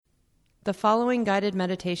The following guided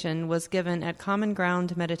meditation was given at Common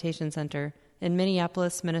Ground Meditation Center in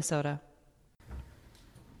Minneapolis, Minnesota.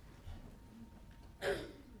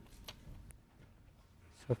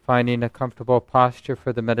 So finding a comfortable posture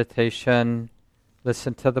for the meditation,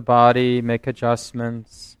 listen to the body, make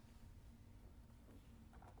adjustments.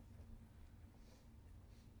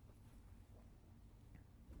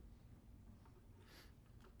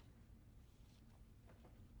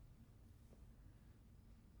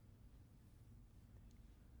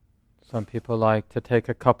 Some people like to take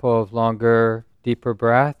a couple of longer, deeper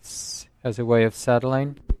breaths as a way of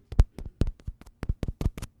settling.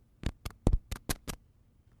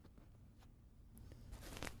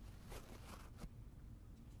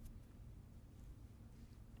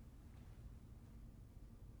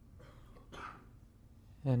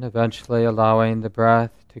 And eventually allowing the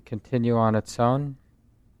breath to continue on its own.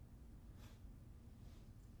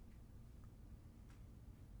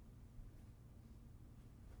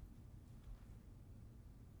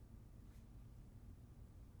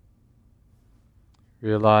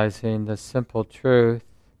 Realizing the simple truth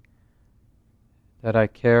that I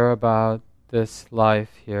care about this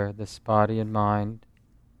life here, this body and mind,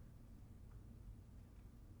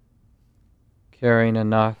 caring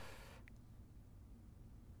enough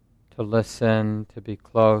to listen, to be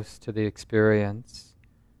close to the experience,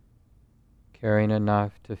 caring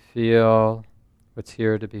enough to feel what's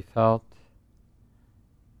here to be felt,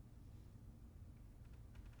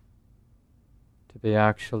 to be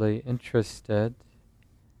actually interested,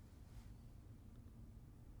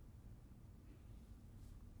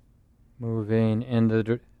 moving in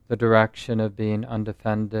the direction of being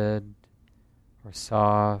undefended or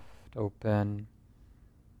soft, open,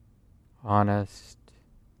 honest.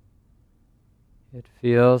 It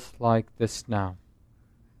feels like this now.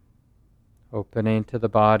 Opening to the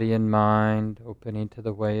body and mind, opening to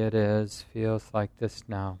the way it is, feels like this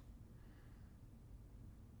now.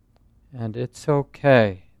 And it's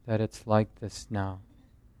okay that it's like this now.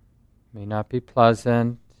 It may not be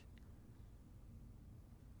pleasant,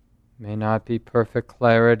 may not be perfect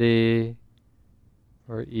clarity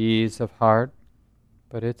or ease of heart,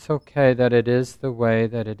 but it's okay that it is the way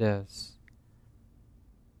that it is.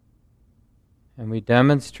 And we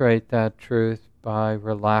demonstrate that truth by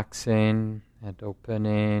relaxing and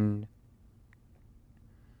opening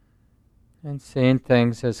and seeing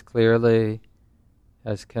things as clearly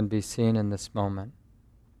as can be seen in this moment.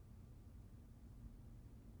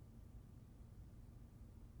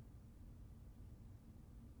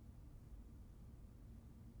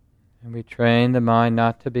 And we train the mind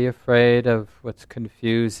not to be afraid of what's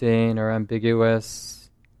confusing or ambiguous,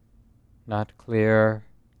 not clear.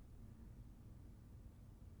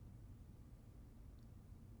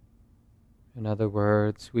 In other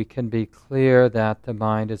words, we can be clear that the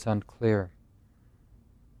mind is unclear.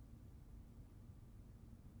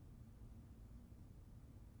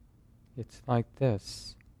 It's like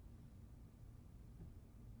this.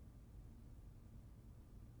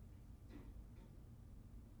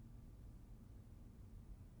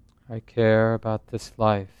 I care about this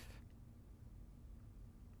life.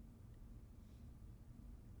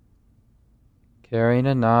 Caring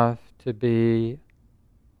enough to be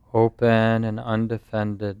open and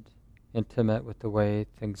undefended, intimate with the way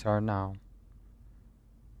things are now.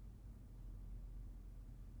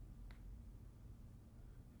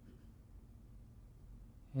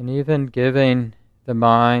 And even giving the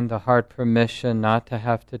mind, the heart, permission not to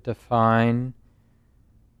have to define,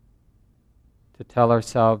 to tell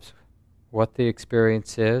ourselves what the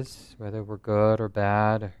experience is, whether we're good or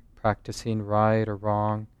bad, or practicing right or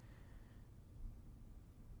wrong.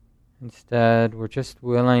 Instead, we're just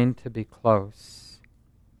willing to be close.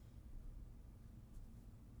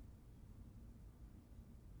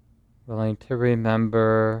 Willing to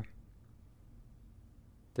remember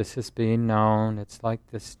this is being known, it's like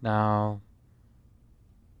this now.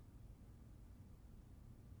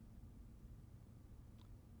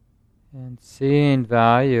 And seeing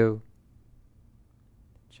value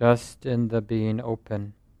just in the being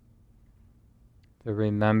open, the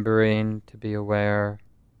remembering to be aware.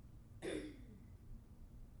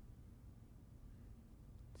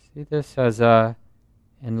 See this as an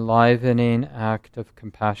enlivening act of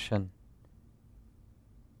compassion.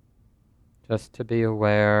 Just to be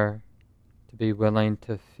aware, to be willing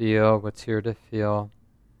to feel what's here to feel.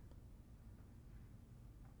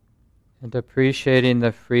 And appreciating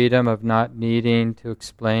the freedom of not needing to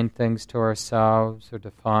explain things to ourselves or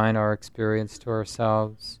define our experience to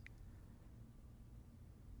ourselves.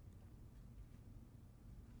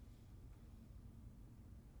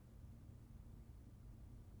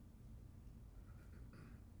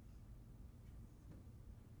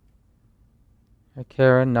 I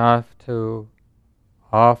care enough to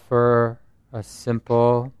offer a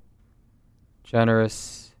simple,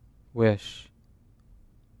 generous wish.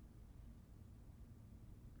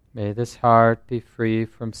 May this heart be free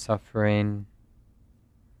from suffering.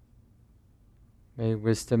 May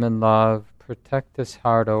wisdom and love protect this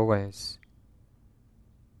heart always.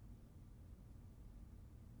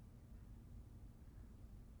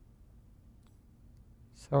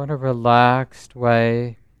 So in a relaxed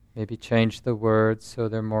way, maybe change the words so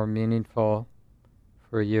they're more meaningful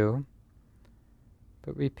for you.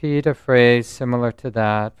 But repeat a phrase similar to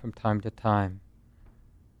that from time to time.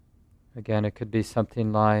 Again, it could be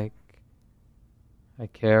something like, I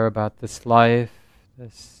care about this life,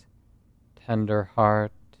 this tender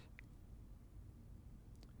heart.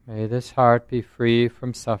 May this heart be free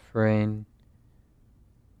from suffering.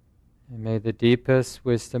 And may the deepest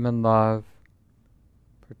wisdom and love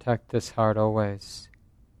protect this heart always.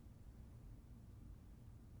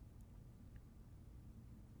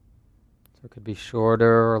 So it could be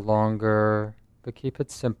shorter or longer, but keep it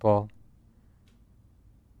simple.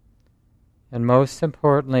 And most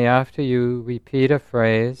importantly, after you repeat a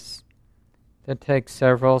phrase, then take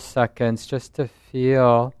several seconds just to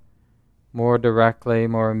feel more directly,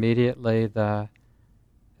 more immediately, the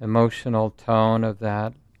emotional tone of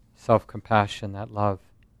that self-compassion, that love.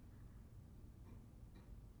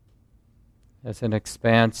 As an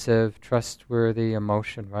expansive, trustworthy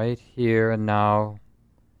emotion right here and now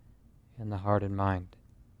in the heart and mind.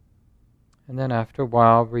 And then after a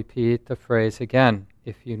while, repeat the phrase again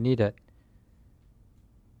if you need it.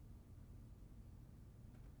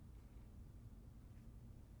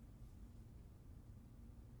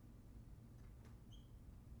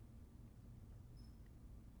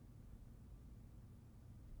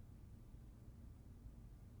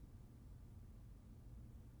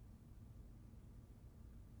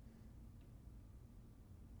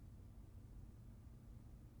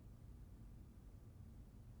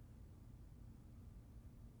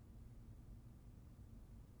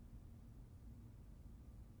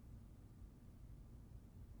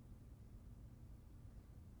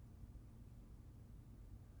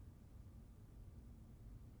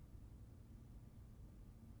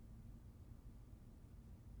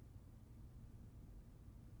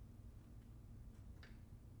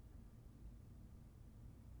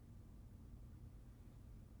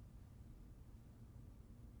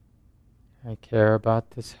 I care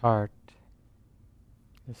about this heart,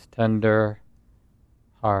 this tender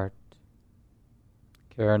heart.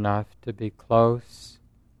 Care enough to be close,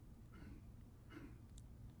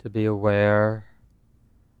 to be aware,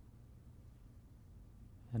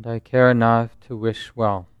 and I care enough to wish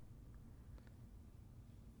well.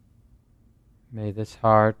 May this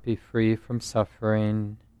heart be free from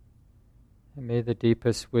suffering, and may the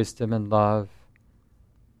deepest wisdom and love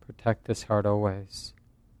protect this heart always.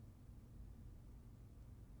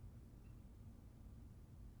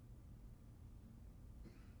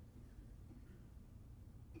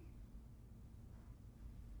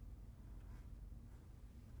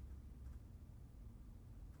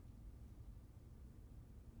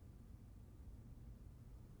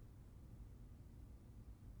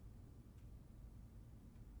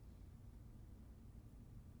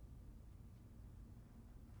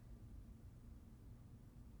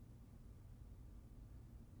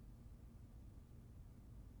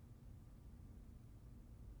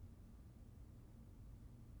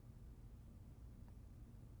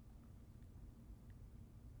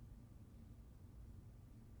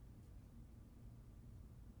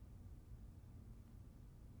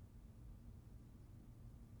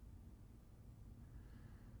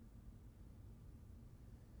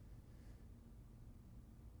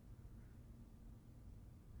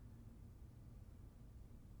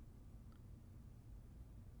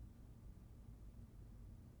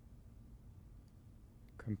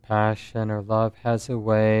 Compassion or love has a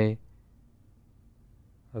way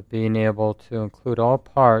of being able to include all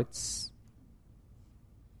parts.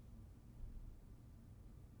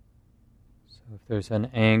 So if there's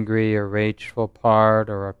an angry or rageful part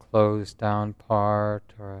or a closed down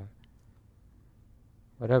part or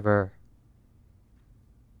whatever,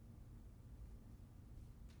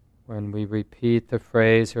 when we repeat the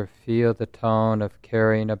phrase or feel the tone of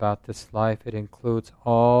caring about this life, it includes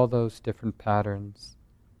all those different patterns.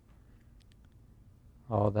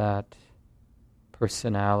 All that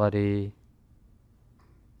personality,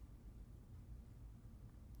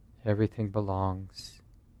 everything belongs.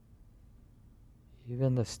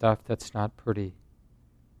 Even the stuff that's not pretty.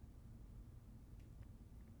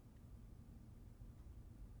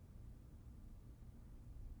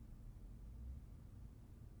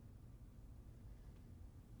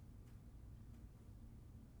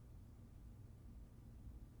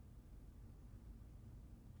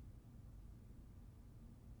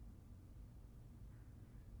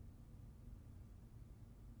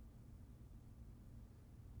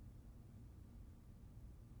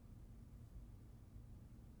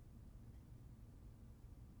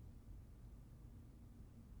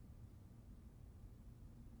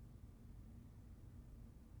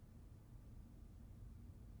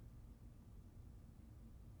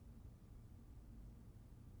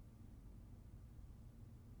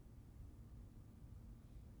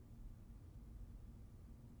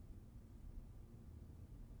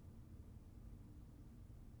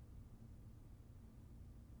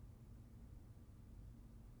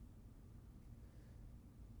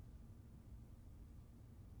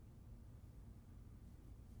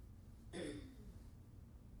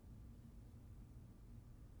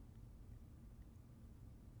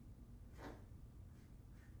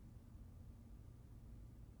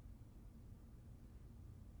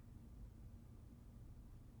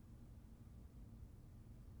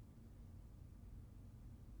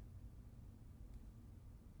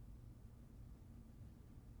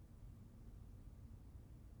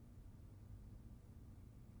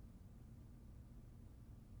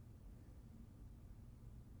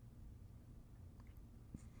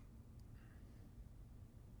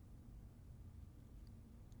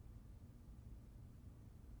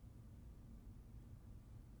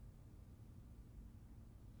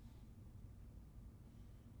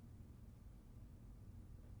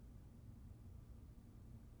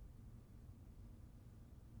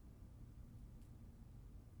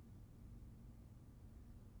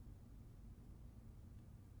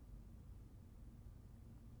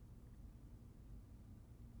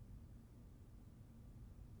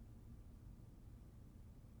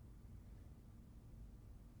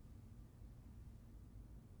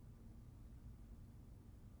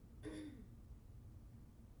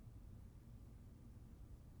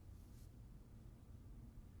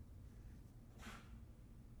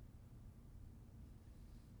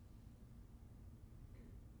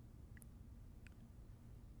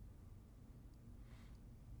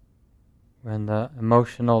 When the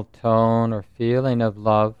emotional tone or feeling of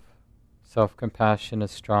love, self-compassion is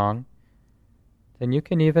strong, then you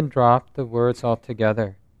can even drop the words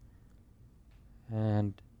altogether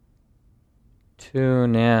and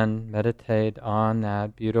tune in, meditate on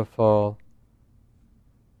that beautiful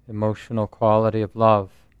emotional quality of love.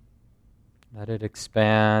 Let it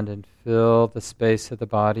expand and fill the space of the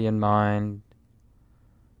body and mind.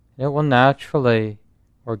 It will naturally,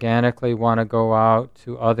 organically want to go out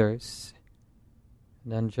to others.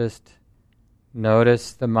 And then just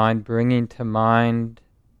notice the mind bringing to mind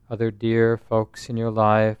other dear folks in your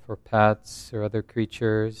life, or pets, or other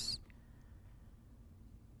creatures.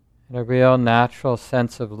 And a real natural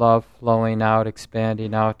sense of love flowing out,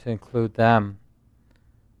 expanding out to include them.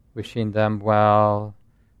 Wishing them well.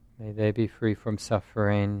 May they be free from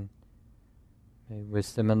suffering. May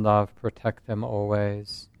wisdom and love protect them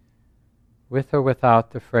always. With or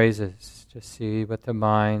without the phrases, just see what the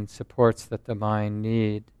mind, supports that the mind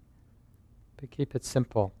need. But keep it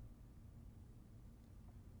simple.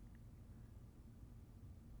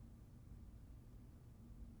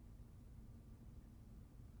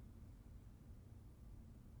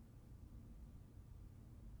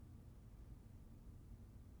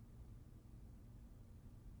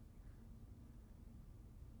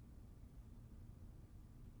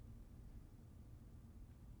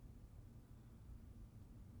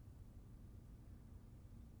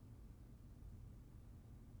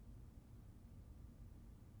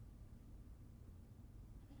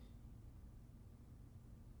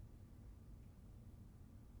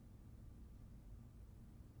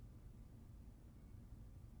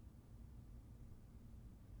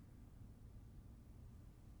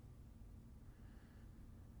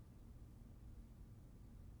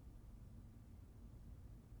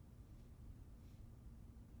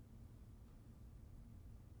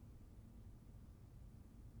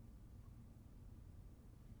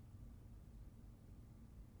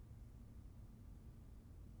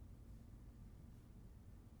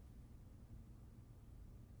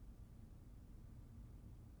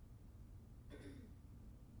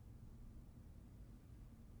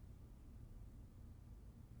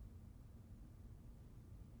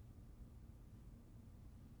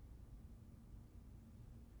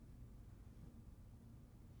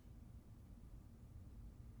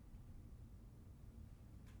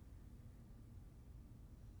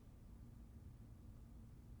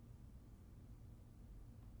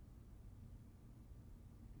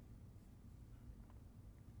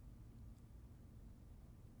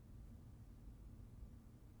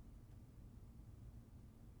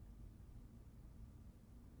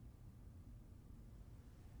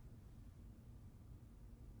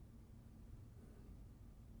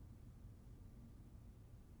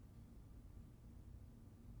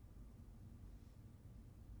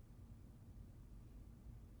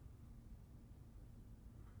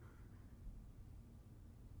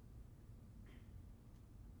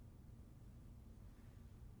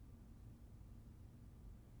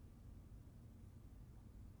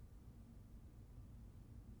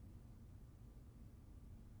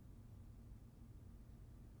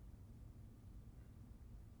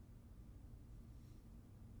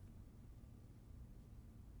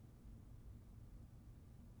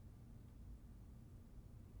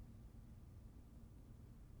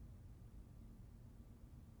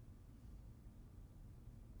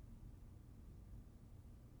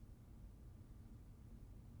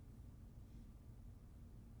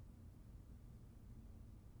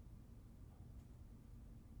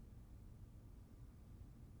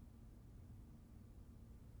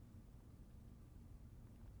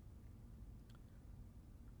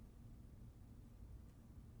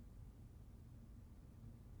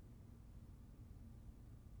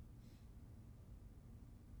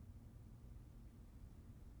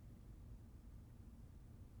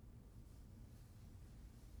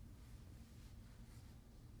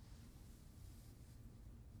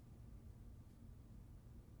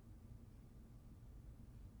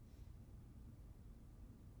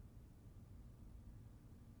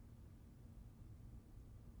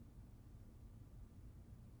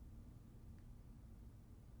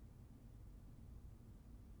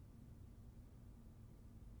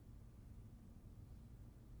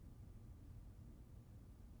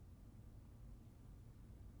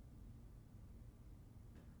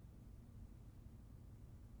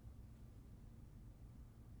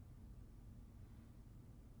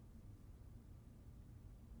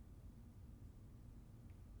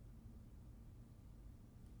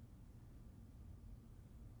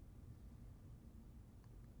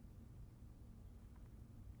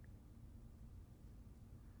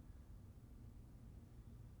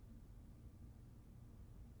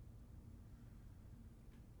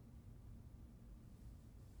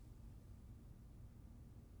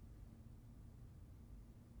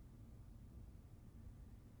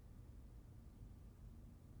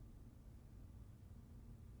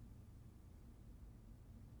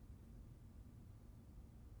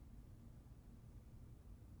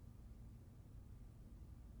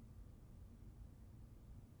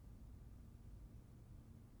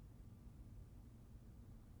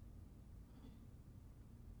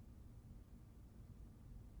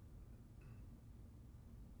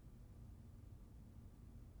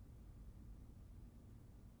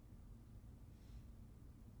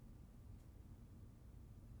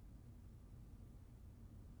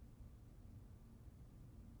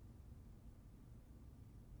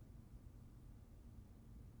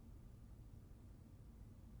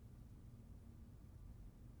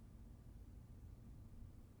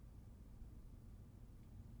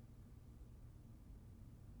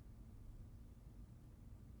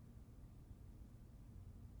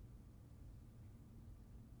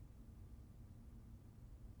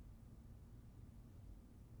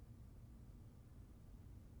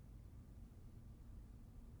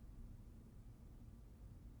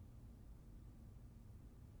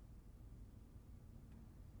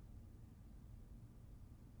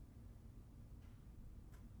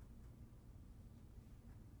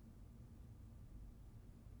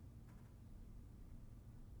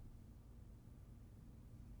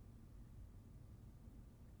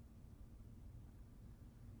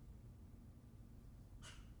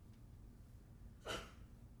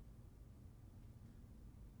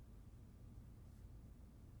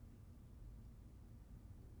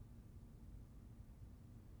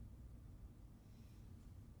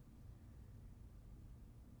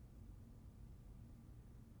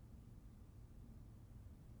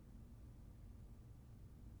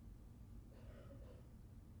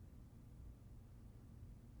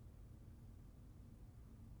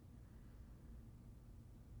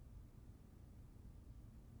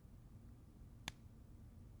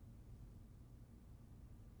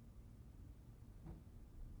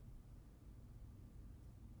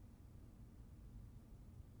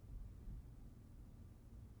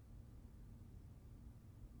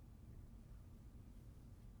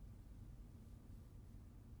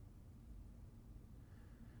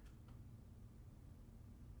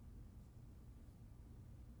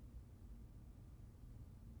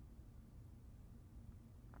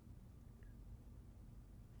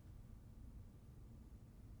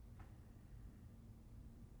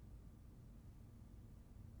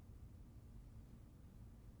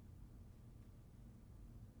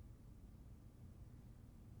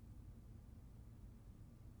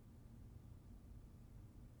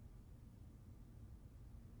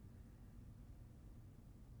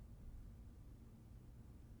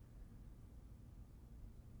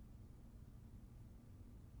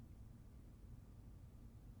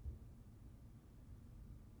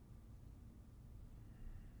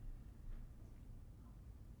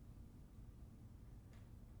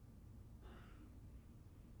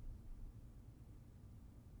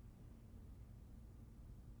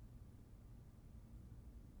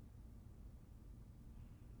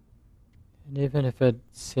 And even if it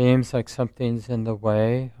seems like something's in the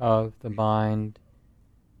way of the mind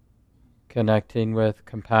connecting with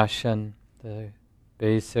compassion, the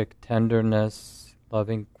basic tenderness,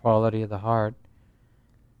 loving quality of the heart,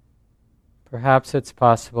 perhaps it's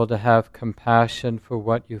possible to have compassion for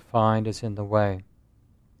what you find is in the way.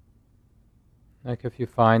 Like if you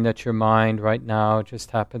find that your mind right now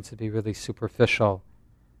just happens to be really superficial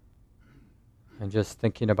and just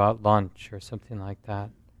thinking about lunch or something like that.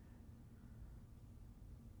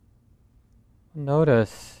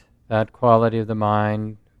 Notice that quality of the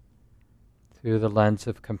mind through the lens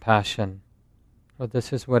of compassion. Well,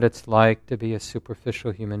 this is what it's like to be a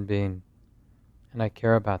superficial human being, and I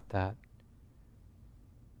care about that.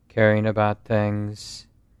 Caring about things,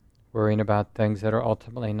 worrying about things that are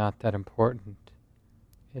ultimately not that important.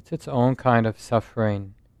 It's its own kind of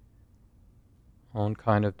suffering, own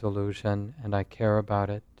kind of delusion, and I care about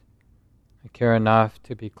it. I care enough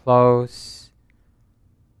to be close,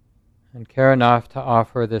 and care enough to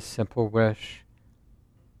offer this simple wish.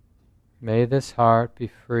 May this heart be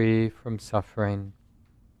free from suffering.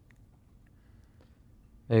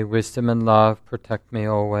 May wisdom and love protect me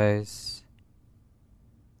always.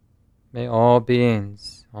 May all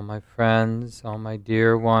beings, all my friends, all my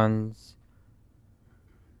dear ones,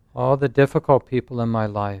 all the difficult people in my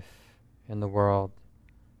life, in the world,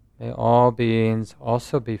 may all beings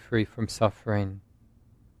also be free from suffering,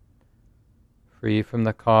 free from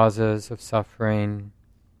the causes of suffering,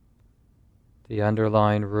 the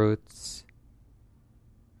underlying roots.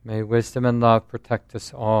 May wisdom and love protect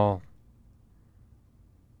us all.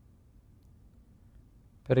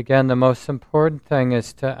 But again, the most important thing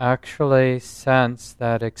is to actually sense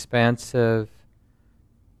that expansive,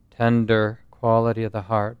 tender quality of the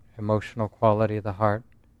heart, emotional quality of the heart,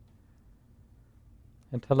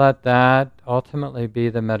 and to let that ultimately be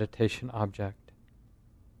the meditation object.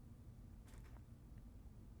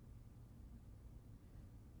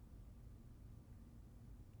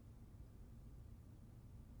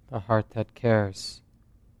 The heart that cares.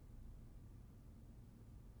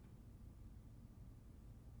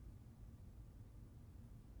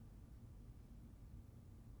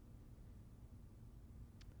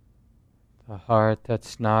 The heart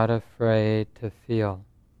that's not afraid to feel.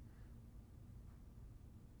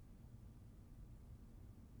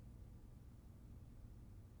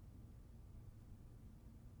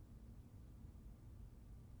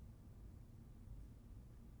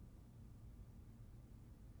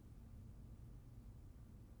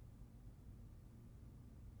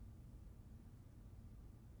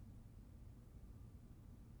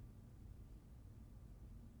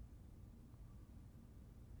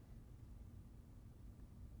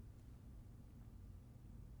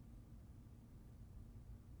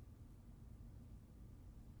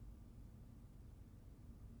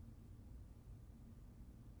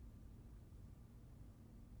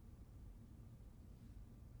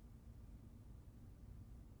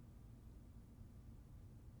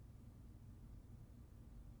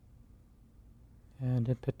 And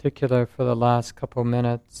in particular, for the last couple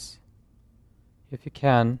minutes, if you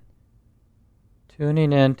can,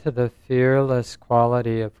 tuning into the fearless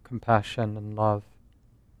quality of compassion and love.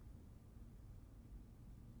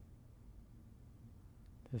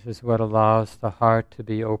 This is what allows the heart to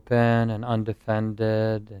be open and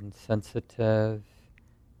undefended and sensitive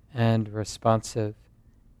and responsive,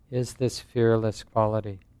 is this fearless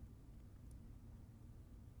quality.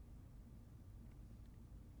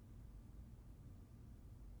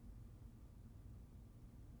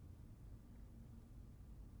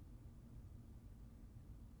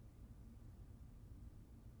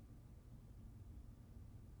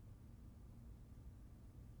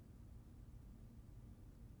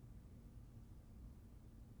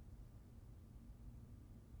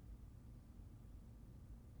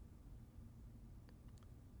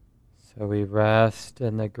 So we rest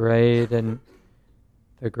in the great and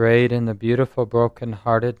the beautiful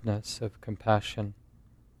broken-heartedness of compassion.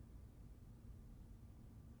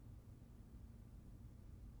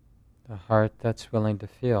 The heart that's willing to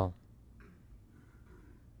feel.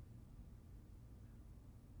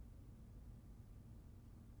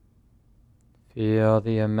 Feel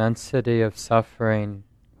the immensity of suffering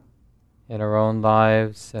in our own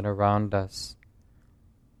lives and around us.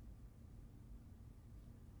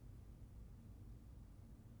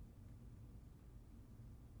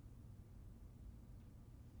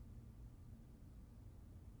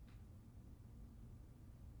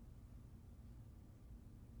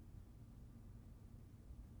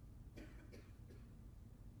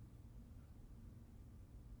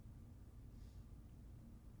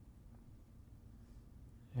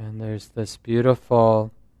 And there's this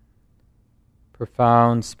beautiful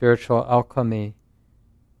profound spiritual alchemy,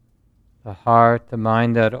 the heart, the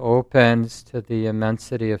mind that opens to the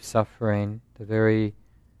immensity of suffering, the very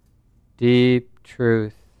deep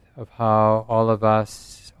truth of how all of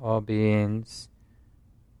us, all beings,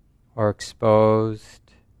 are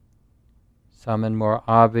exposed, some in more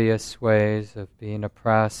obvious ways of being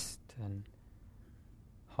oppressed and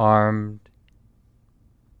harmed.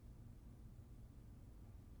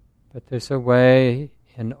 But there's a way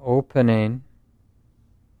in opening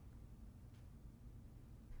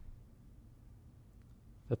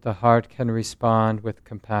that the heart can respond with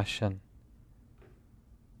compassion,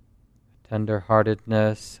 a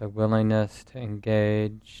tender-heartedness, a willingness to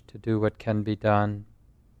engage, to do what can be done.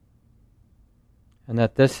 And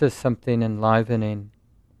that this is something enlivening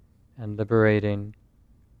and liberating.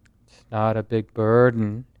 It's not a big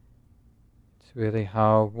burden. It's really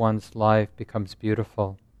how one's life becomes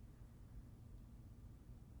beautiful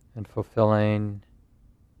and fulfilling.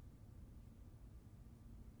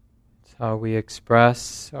 It's how we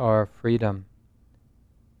express our freedom.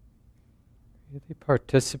 Really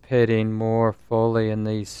participating more fully in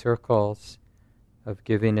these circles of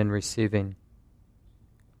giving and receiving.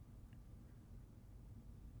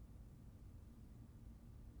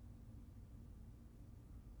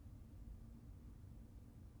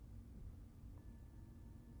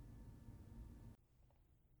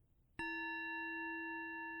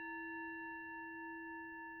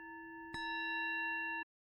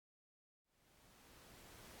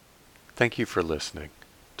 Thank you for listening.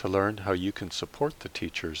 To learn how you can support the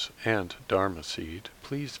teachers and Dharma Seed,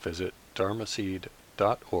 please visit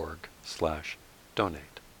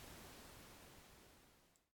dharmaseed.org/donate.